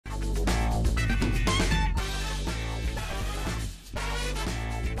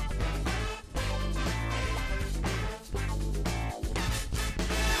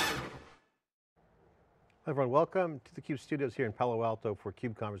Hi everyone, welcome to theCUBE studios here in Palo Alto for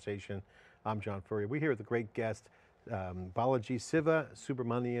CUBE Conversation. I'm John Furrier. We're here with a great guest, Balaji Siva,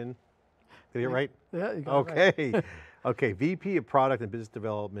 Subramanian. Did I get it right? Yeah, you got it Okay. right. Okay, VP of Product and Business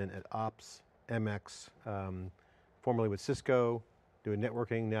Development at OpsMx, formerly with Cisco, doing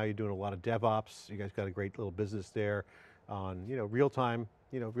networking. Now you're doing a lot of DevOps. You guys got a great little business there on real-time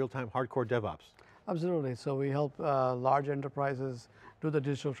hardcore DevOps. Absolutely, so we help large enterprises do the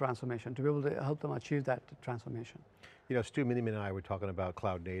digital transformation, to be able to help them achieve that transformation. You know, Stu Miniman and I were talking about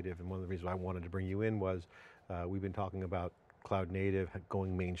cloud native, and one of the reasons I wanted to bring you in was we've been talking about cloud native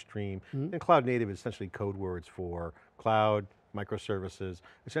going mainstream. And cloud native is essentially code words for cloud, microservices,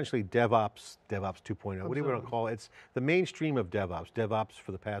 essentially DevOps 2.0. What do you want to call it? It's the mainstream of DevOps. DevOps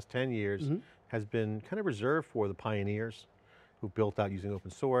for the past 10 years has been kind of reserved for the pioneers who built out using open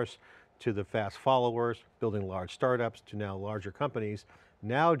source, to the fast followers, building large startups, to now larger companies.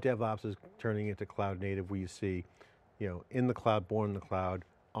 Now DevOps is turning into cloud native, where you see, in the cloud, born in the cloud,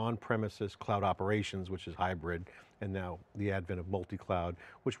 on-premises cloud operations, which is hybrid, and now the advent of multi-cloud,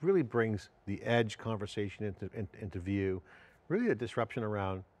 which really brings the edge conversation into view, really a disruption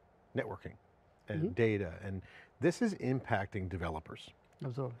around networking and data, and this is impacting developers.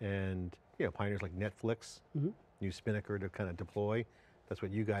 Absolutely. And pioneers like Netflix, use Spinnaker to kind of deploy. That's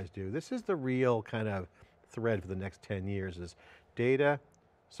what you guys do. This is the real kind of thread for the next 10 years is data,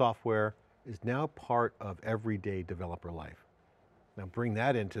 software is now part of everyday developer life. Now bring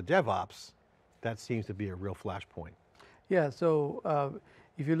that into DevOps, that seems to be a real flashpoint. Yeah, so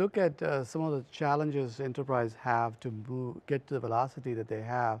if you look at some of the challenges enterprise have to get to the velocity that they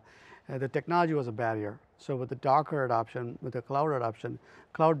have, the technology was a barrier. So with the Docker adoption, with the cloud adoption,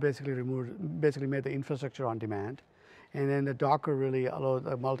 cloud basically made the infrastructure on demand. And then the Docker really allowed,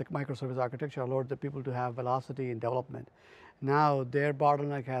 microservice architecture allowed the people to have velocity in development. Now their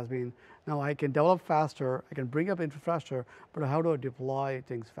bottleneck has been, now I can develop faster, I can bring up infrastructure, but how do I deploy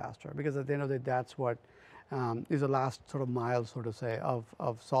things faster? Because at the end of the day, that's what is the last sort of mile, so to say, of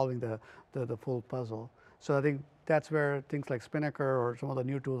solving the full puzzle. So I think that's where things like Spinnaker or some of the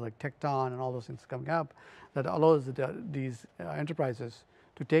new tools like Tecton and all those things coming up that allows these enterprises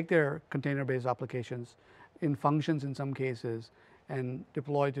to take their container-based applications in functions in some cases and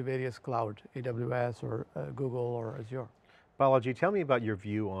deploy to various cloud, AWS or Google or Azure. Balaji, tell me about your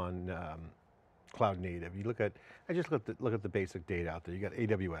view on cloud native. You look at, I just look at the basic data out there. You got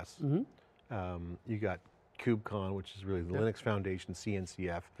AWS, you got KubeCon, which is really the Linux Foundation,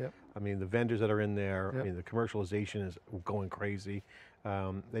 CNCF. I mean, the vendors that are in there, I mean, the commercialization is going crazy.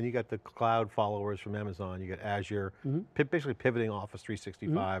 Then you got the cloud followers from Amazon, you got Azure, basically pivoting Office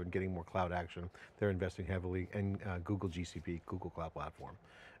 365 and getting more cloud action. They're investing heavily, and Google GCP, Google Cloud Platform.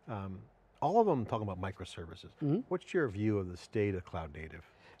 All of them talking about microservices. What's your view of the state of cloud native?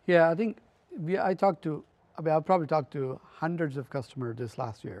 Yeah, I think I've probably talked to hundreds of customers this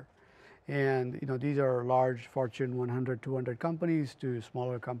last year. And these are large Fortune 100, 200 companies to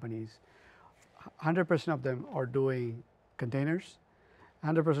smaller companies. 100% of them are doing containers.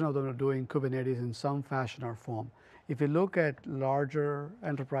 100% of them are doing Kubernetes in some fashion or form. If you look at larger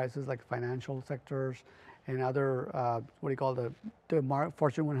enterprises like financial sectors and other, what do you call the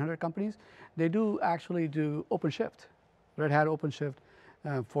Fortune 100 companies, they do actually do OpenShift. Red Hat OpenShift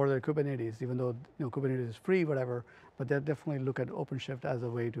for their Kubernetes, even though Kubernetes is free, whatever, but they definitely look at OpenShift as a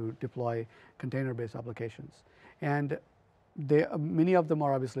way to deploy container-based applications. And many of them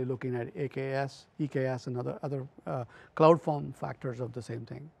are obviously looking at EKS and other cloud form factors of the same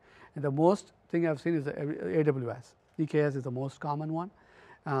thing. And the most thing I've seen is the AWS. EKS is the most common one.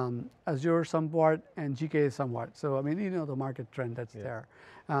 Azure somewhat, and GKS somewhat. So I mean, the market trend that's there.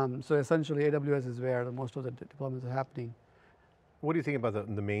 So essentially AWS is where most of the deployments are happening. What do you think about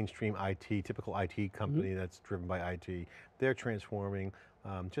the mainstream IT, typical IT company that's driven by IT? They're transforming.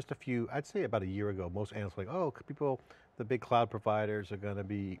 Just a few, I'd say about a year ago, most analysts were like, oh, the big cloud providers are going to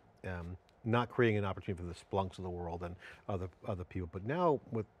be not creating an opportunity for the Splunks of the world and other people. But now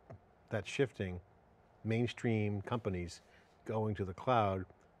with that shifting, mainstream companies going to the cloud,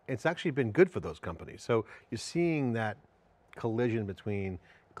 it's actually been good for those companies. So you're seeing that collision between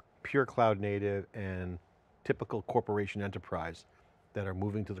pure cloud native and typical corporation enterprise that are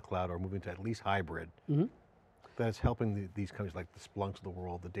moving to the cloud or moving to at least hybrid. That's helping these companies like the Splunks of the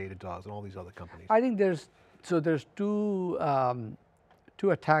world, the Datadogs, and all these other companies. I think there's two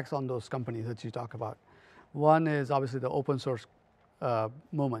attacks on those companies that you talk about. One is obviously the open source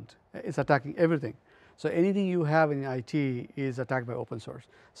movement. It's attacking everything. So anything you have in IT is attacked by open source.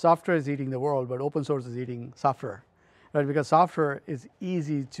 Software is eating the world, but open source is eating software, right? Because software is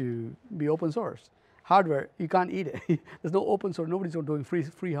easy to be open source. hardware, you can't eat it. There's no open source, nobody's doing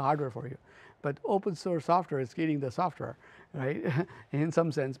free hardware for you. But open source software is eating the software, right? In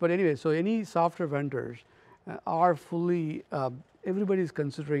some sense. But anyway, so any software vendors are fully, everybody's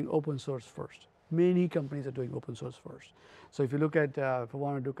considering open source first. Many companies are doing open source first. So if you look at, if I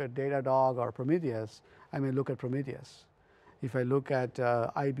want to look at Datadog or Prometheus, I may look at Prometheus. If I look at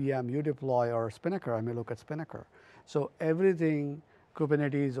IBM Udeploy or Spinnaker, I may look at Spinnaker. So everything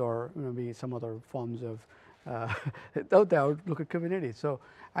Kubernetes or maybe some other forms of out there, I would look at Kubernetes. So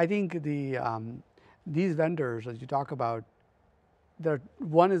I think these vendors, as you talk about,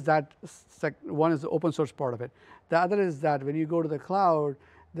 one is the open source part of it. The other is that when you go to the cloud,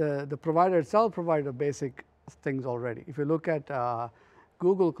 the provider itself provides the basic things already. If you look at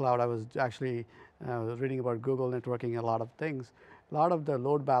Google Cloud, I was actually reading about Google networking, a lot of things. A lot of the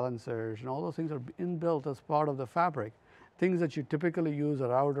load balancers and all those things are inbuilt as part of the fabric. Things that you typically use, a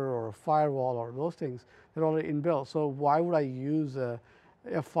router or a firewall or those things, they're already inbuilt. So why would I use a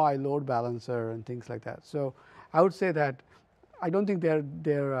F5 load balancer and things like that? So I would say that I don't think their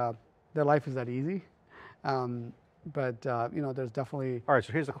life is that easy. But there's definitely. All right,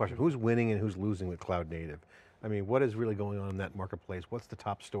 so here's the question. Who's winning and who's losing with cloud native? I mean, what is really going on in that marketplace? What's the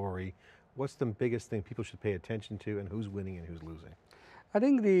top story? What's the biggest thing people should pay attention to, and who's winning and who's losing? I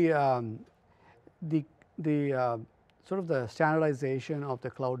think the sort of the standardization of the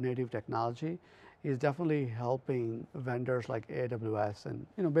cloud native technology is definitely helping vendors like AWS and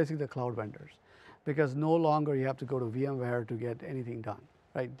basically the cloud vendors, because no longer you have to go to VMware to get anything done,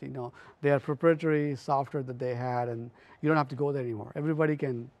 right? They are proprietary software that they had, and you don't have to go there anymore. Everybody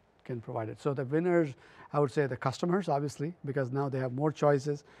can provide it. So the winners, I would say the customers, obviously, because now they have more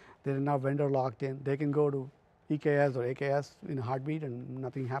choices. They're now vendor locked in. They can go to EKS or AKS in a heartbeat and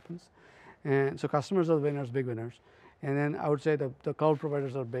nothing happens. And so customers are the winners, big winners. And then I would say the cloud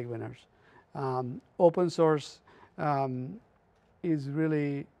providers are big winners. Open source is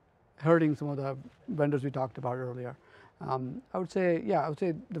really hurting some of the vendors we talked about earlier. I would say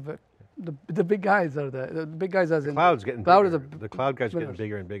the big guys are the big guys as in cloud's getting cloud bigger. Is the cloud guys winners. getting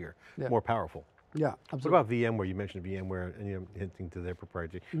bigger and bigger, Yeah. more powerful. Yeah, absolutely. What about VMware? You mentioned VMware and hinting to their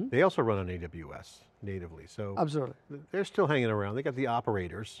proprietary. They also run on AWS natively. So Absolutely. they're still hanging around. They got the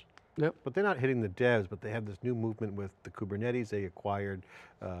operators. Yep. But they're not hitting the devs, but they have this new movement with the Kubernetes. They acquired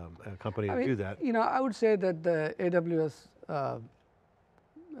a company to do that. I would say that the AWS,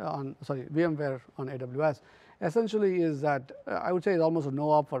 VMware on AWS, essentially is that, I would say it's almost a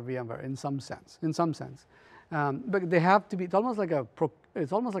no-op for VMware in some sense. But they have to be, it's almost like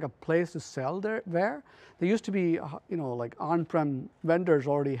a place to sell there. There used to be, like on-prem vendors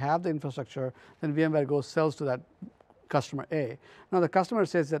already have the infrastructure, then VMware sells to that customer A. Now the customer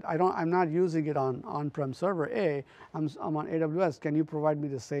says that I'm not using it on-prem server A, I'm on AWS, can you provide me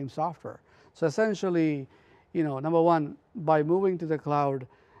the same software? So essentially, number one, by moving to the cloud,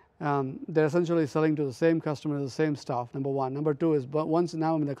 they're essentially selling to the same customer the same stuff, number one. Number two is, but once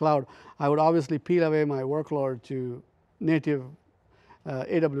now I'm in the cloud, I would obviously peel away my workload to native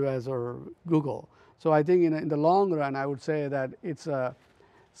AWS or Google. So I think in the long run, I would say that it's a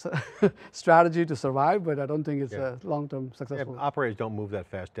strategy to survive, but I don't think it's a long-term successful. Yeah, operators don't move that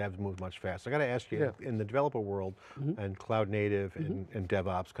fast. Devs move much faster. I got to ask you, in the developer world and cloud native and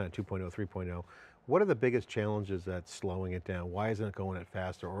DevOps, kind of 2.0, 3.0, what are the biggest challenges that's slowing it down? Why isn't it going it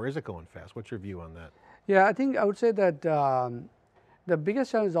faster, or is it going fast? What's your view on that? Yeah, I think I would say that the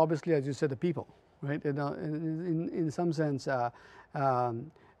biggest challenge is obviously, as you said, the people, right? In some sense,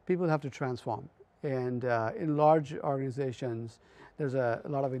 people have to transform. And in large organizations, there's a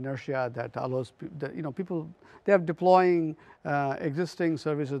lot of inertia that allows people, they are deploying existing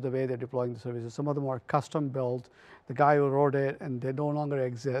services the way they're deploying the services. Some of them are custom built. The guy who wrote it, and they no longer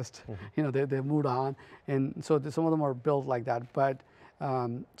exist. They moved on, and so some of them are built like that. But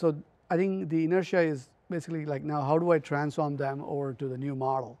so I think the inertia is basically like, now how do I transform them over to the new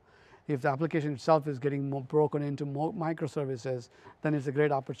model? If the application itself is getting broken into microservices, then it's a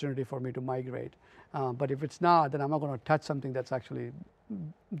great opportunity for me to migrate. But if it's not, then I'm not going to touch something that's actually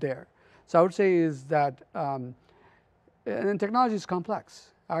there. So I would say is that, and technology is complex.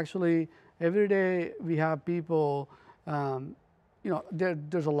 Actually, every day we have people,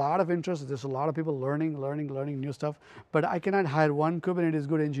 there's a lot of interest. There's a lot of people learning new stuff. But I cannot hire one Kubernetes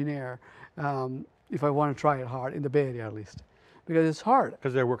good engineer if I want to try it hard in the Bay Area at least. Because it's hard.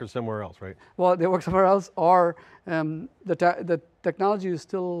 Because they're working somewhere else, right? Well, they work somewhere else, or the technology is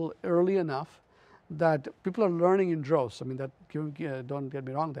still early enough that people are learning in droves. I mean, don't get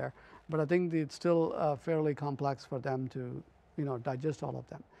me wrong there, but I think it's still fairly complex for them to digest all of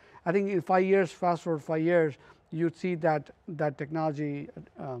them. I think in 5 years, fast forward 5 years, you'd see that technology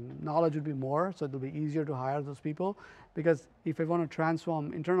knowledge would be more, so it'll be easier to hire those people. Because if I want to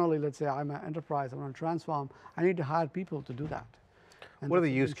transform internally, let's say I'm an enterprise, I want to transform, I need to hire people to do that. And what are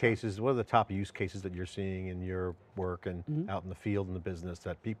the use cases, what are the top use cases that you're seeing in your work and out in the field in the business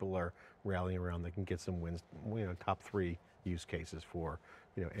that people are rallying around that can get some wins, top 3 use cases for,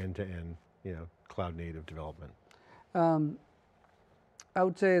 end-to-end, cloud native development? I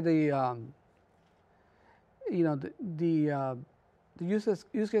would say the use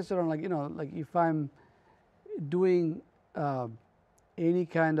cases are like, like if I'm doing any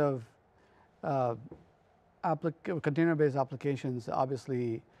kind of container-based applications,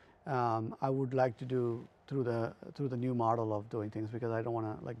 obviously I would like to do through the new model of doing things, because I don't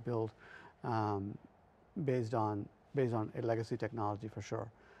want to like build based on a legacy technology for sure.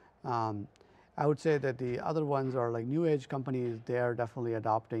 I would say that the other ones are like new age companies. They are definitely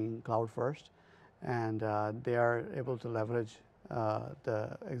adopting cloud first, and they are able to leverage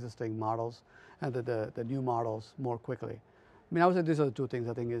the existing models and the new models more quickly. I mean, I would say these are the 2 things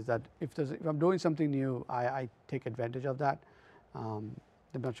I think is that if I'm doing something new, I take advantage of that. I'm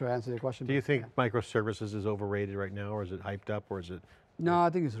not sure I answered your question. Do you think microservices is overrated right now, or is it hyped up, or is it? No, I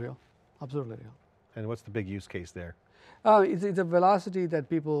think it's real, absolutely real. And what's the big use case there? It's a velocity that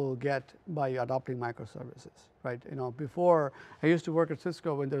people get by adopting microservices, right? Before I used to work at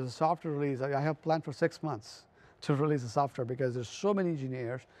Cisco, when there's a software release, I have planned for 6 months to release the software, because there's so many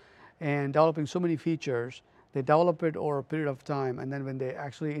engineers and developing so many features. They develop it over a period of time, and then when they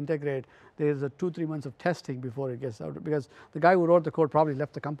actually integrate, there's a 2-3 months of testing before it gets out, because the guy who wrote the code probably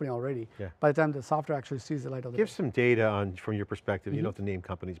left the company already by the time the software actually sees the light of the day. Give some data from your perspective, you don't have to name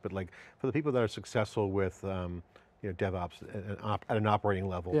companies, but like for the people that are successful with DevOps at an operating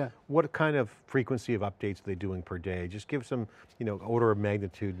level, what kind of frequency of updates are they doing per day? Just give some, order of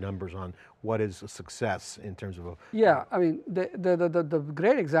magnitude numbers on what is a success in terms of I mean, the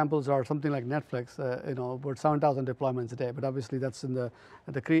great examples are something like Netflix, about 7,000 deployments a day, but obviously that's in the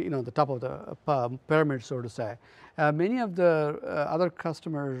top of the pyramid, so to say. Many of the other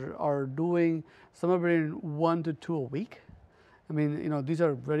customers are doing somewhere between 1 to 2 a week. I mean, these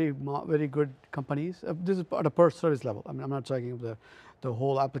are very good companies. This is at a per service level. I mean, I'm not talking the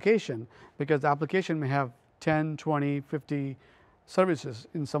whole application, because the application may have 10, 20, 50 services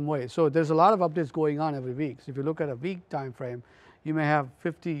in some way. So there's a lot of updates going on every week. So if you look at a week time frame, you may have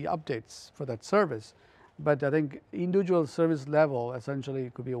 50 updates for that service. But I think individual service level essentially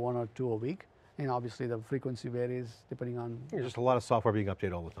could be 1 or 2 a week. And obviously the frequency varies depending on. There's just a lot of software being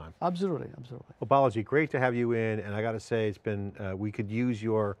updated all the time. Absolutely, absolutely. Well, Balaji, great to have you in, and I got to say, it's been, we could use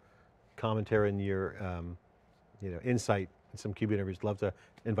your commentary and your insight in some CUBE interviews. Love to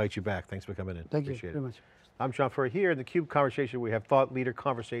invite you back. Thanks for coming in. Thank you very much. I'm John Furrier. Here in the CUBE conversation, we have thought leader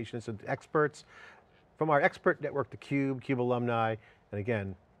conversations with experts from our expert network, theCUBE, CUBE alumni, and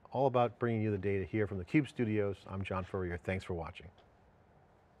again, all about bringing you the data here from the CUBE studios. I'm John Furrier. Thanks for watching.